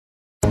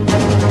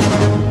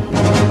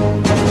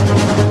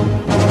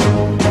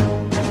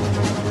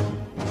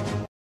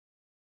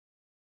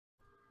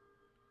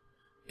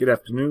Good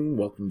afternoon.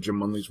 Welcome to Jim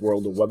Munley's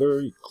World of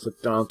Weather. You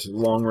clicked on to the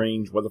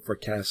long-range weather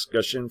forecast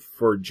discussion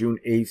for June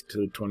 8th to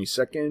the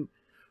 22nd.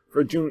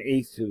 For June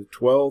 8th to the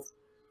 12th,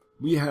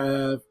 we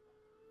have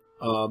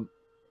a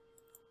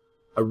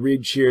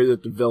ridge here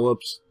that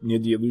develops near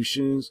the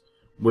Aleutians,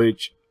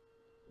 which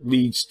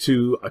leads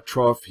to a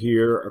trough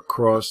here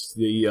across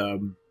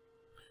the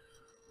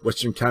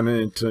western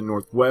Canada into the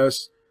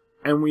northwest.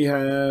 And we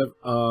have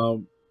a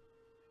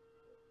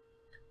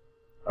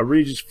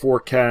ridge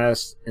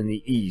forecast in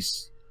the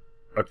east.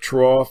 A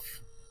trough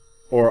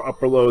or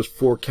upper lows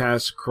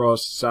forecast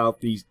across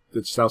the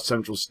south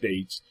central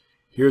states.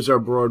 Here's our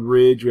broad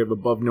ridge. We have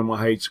above normal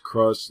heights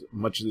across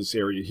much of this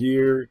area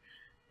here,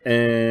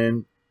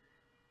 and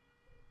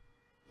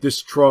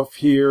this trough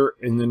here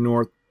in the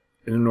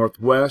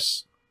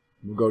northwest.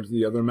 We'll go to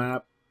the other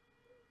map.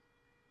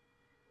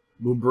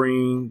 We'll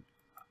bring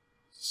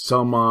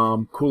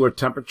some cooler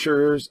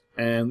temperatures,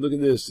 and look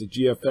at this. The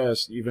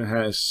GFS even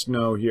has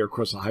snow here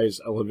across the highest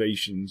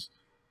elevations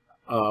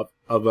of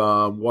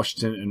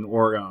Washington and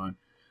Oregon.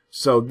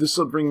 So this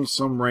will bring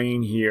some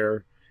rain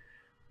here.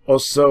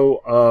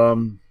 Also,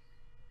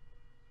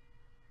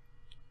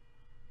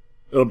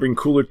 it'll bring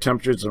cooler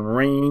temperatures and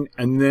rain.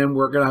 And then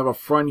we're going to have a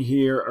front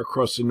here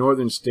across the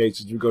northern states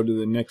as we go to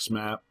the next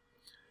map.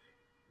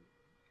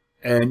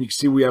 And you can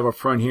see we have a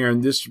front here,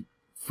 and this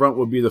front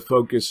will be the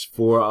focus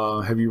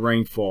for heavy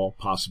rainfall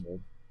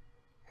possible.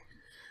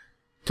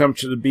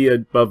 Temperature to be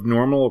above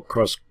normal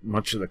across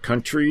much of the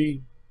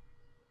country.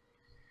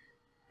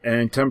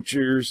 And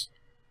temperatures,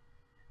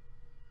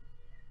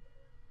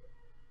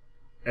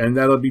 and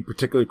that'll be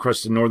particularly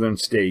across the northern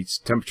states.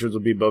 Temperatures will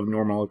be above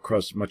normal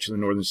across much of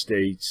the northern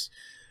states.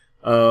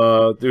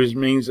 There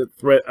remains a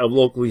threat of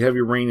locally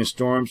heavy rain and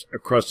storms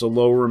across the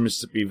lower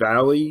Mississippi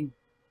Valley.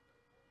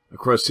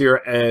 Across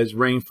here, as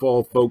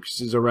rainfall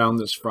focuses around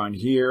this front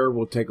here,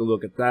 we'll take a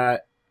look at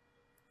that.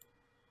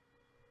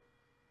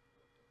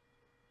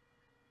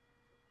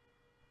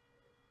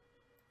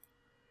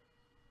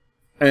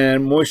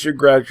 And moisture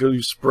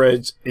gradually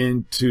spreads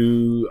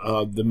into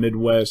the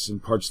Midwest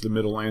and parts of the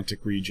Mid-Atlantic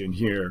region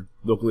here.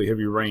 Locally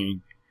heavy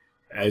rain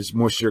as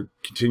moisture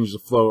continues to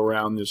flow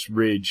around this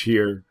ridge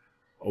here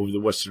over the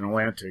Western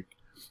Atlantic.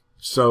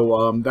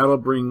 So that'll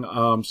bring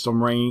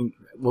some rain,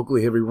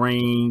 locally heavy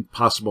rain,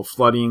 possible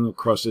flooding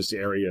across this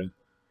area.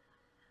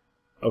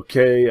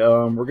 Okay,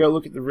 we're going to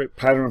look at the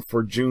pattern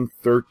for June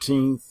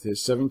 13th to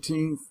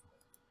 17th.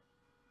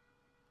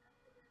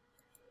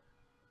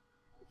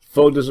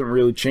 Flow doesn't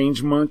really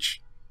change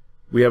much.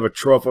 We have a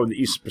trough of the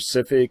East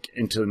Pacific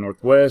into the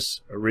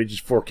northwest. A ridge is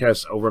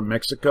forecast over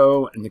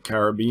Mexico and the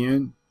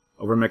Caribbean,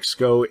 over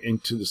Mexico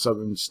into the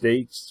southern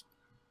states,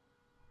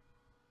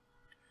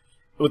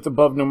 with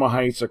above normal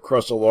heights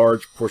across a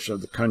large portion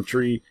of the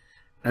country.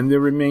 And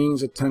there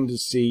remains a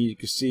tendency, you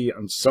can see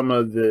on some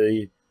of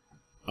the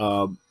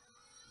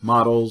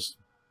models.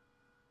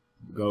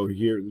 Go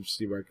here, let's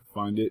see where I can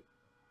find it.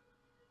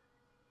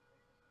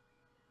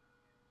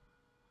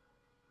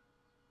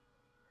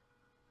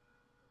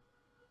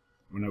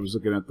 When I was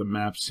looking at the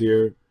maps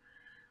here,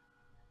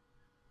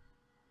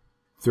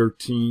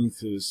 13th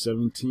to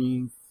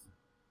 17th.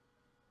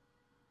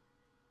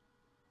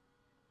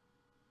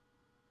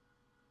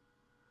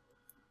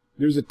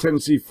 There's a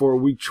tendency for a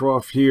weak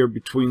trough here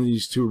between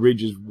these two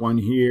ridges. One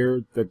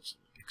here that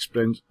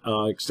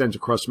extends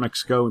across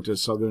Mexico into the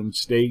southern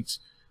states,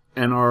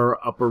 and our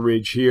upper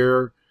ridge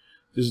here.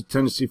 There's a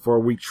tendency for a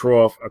weak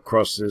trough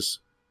across this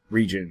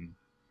region.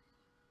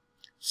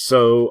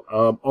 So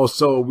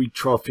also a weak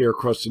trough here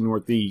across the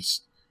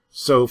northeast.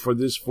 So for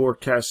this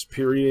forecast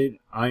period,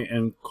 I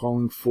am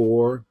calling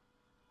for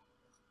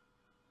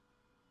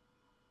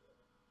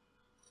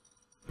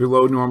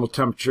below normal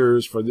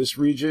temperatures for this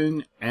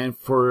region and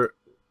for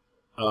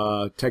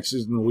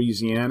Texas and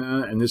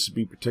Louisiana, and this would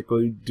be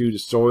particularly due to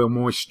soil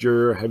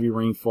moisture, heavy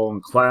rainfall,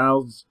 and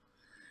clouds.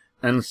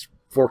 And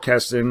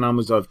forecasted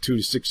numbers of 2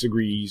 to 6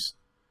 degrees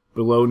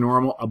below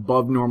normal.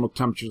 Above normal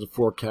temperatures are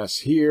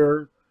forecast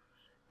here,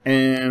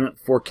 and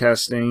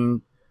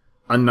forecasting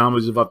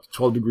anomalies of up to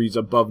 12 degrees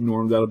above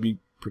normal. That'll be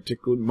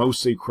particularly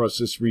mostly across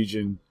this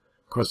region,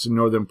 across the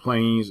northern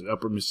plains and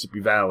upper Mississippi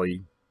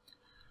Valley.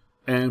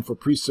 And for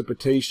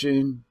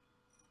precipitation,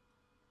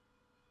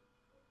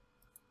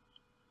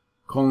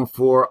 calling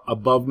for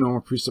above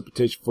normal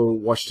precipitation for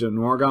Washington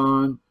and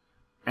Oregon,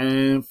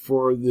 and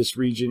for this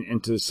region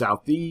into the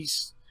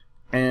southeast.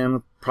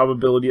 And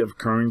probability of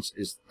occurrence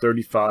is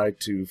 35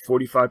 to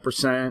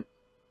 45%.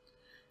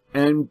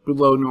 And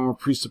below normal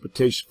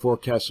precipitation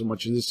forecast for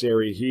much of this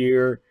area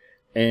here,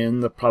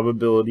 and the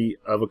probability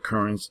of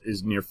occurrence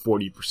is near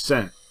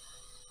 40%.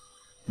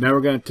 Now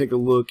we're going to take a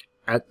look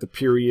at the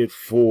period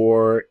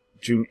for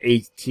June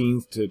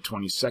 18th to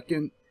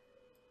 22nd.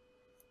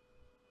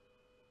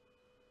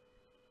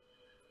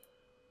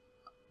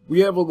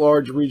 We have a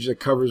large region that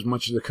covers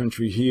much of the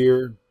country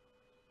here,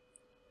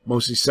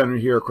 mostly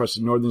centered here across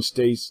the northern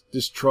states.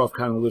 This trough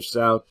kind of lifts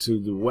out to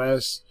the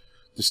west.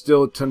 There's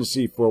still a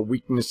tendency for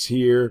weakness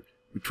here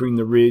between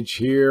the ridge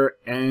here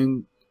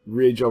and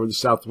ridge over the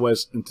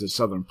southwest into the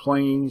southern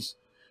plains.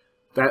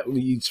 that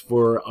leads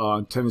for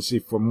tendency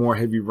for more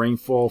heavy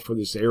rainfall for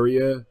this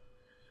area.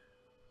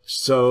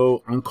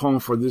 So I'm calling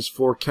for this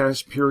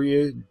forecast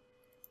period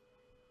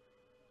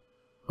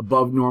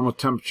above normal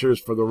temperatures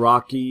for the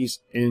Rockies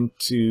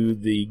into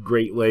the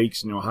Great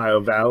Lakes and Ohio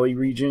Valley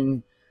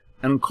region.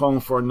 And I'm calling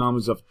for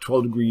anomalies of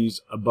 12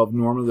 degrees above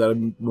normal that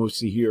are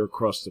mostly here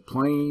across the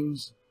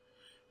plains.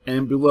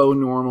 And below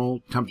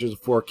normal temperatures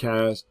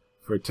forecast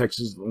for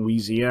Texas and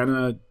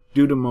Louisiana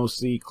due to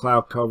mostly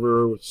cloud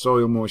cover with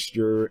soil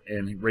moisture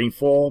and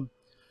rainfall.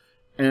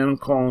 And I'm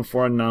calling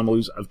for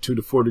anomalies of 2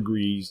 to 4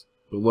 degrees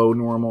below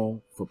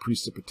normal for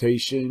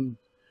precipitation.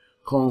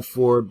 Calling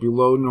for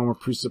below normal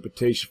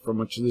precipitation for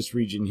much of this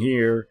region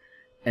here.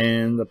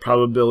 And the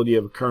probability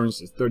of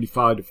occurrence is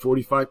 35 to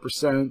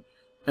 45%.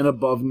 And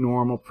above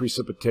normal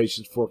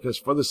precipitation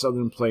forecast for the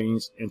southern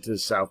plains into the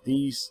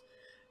southeast.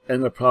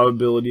 And the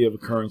probability of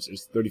occurrence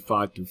is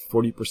 35 to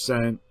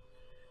 40%.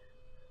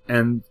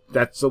 And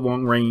that's the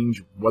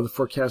long-range weather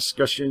forecast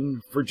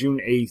discussion for June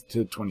 8th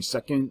to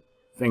 22nd.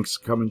 Thanks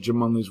for coming to Jim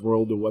Munley's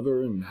World of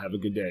Weather, and have a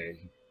good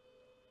day.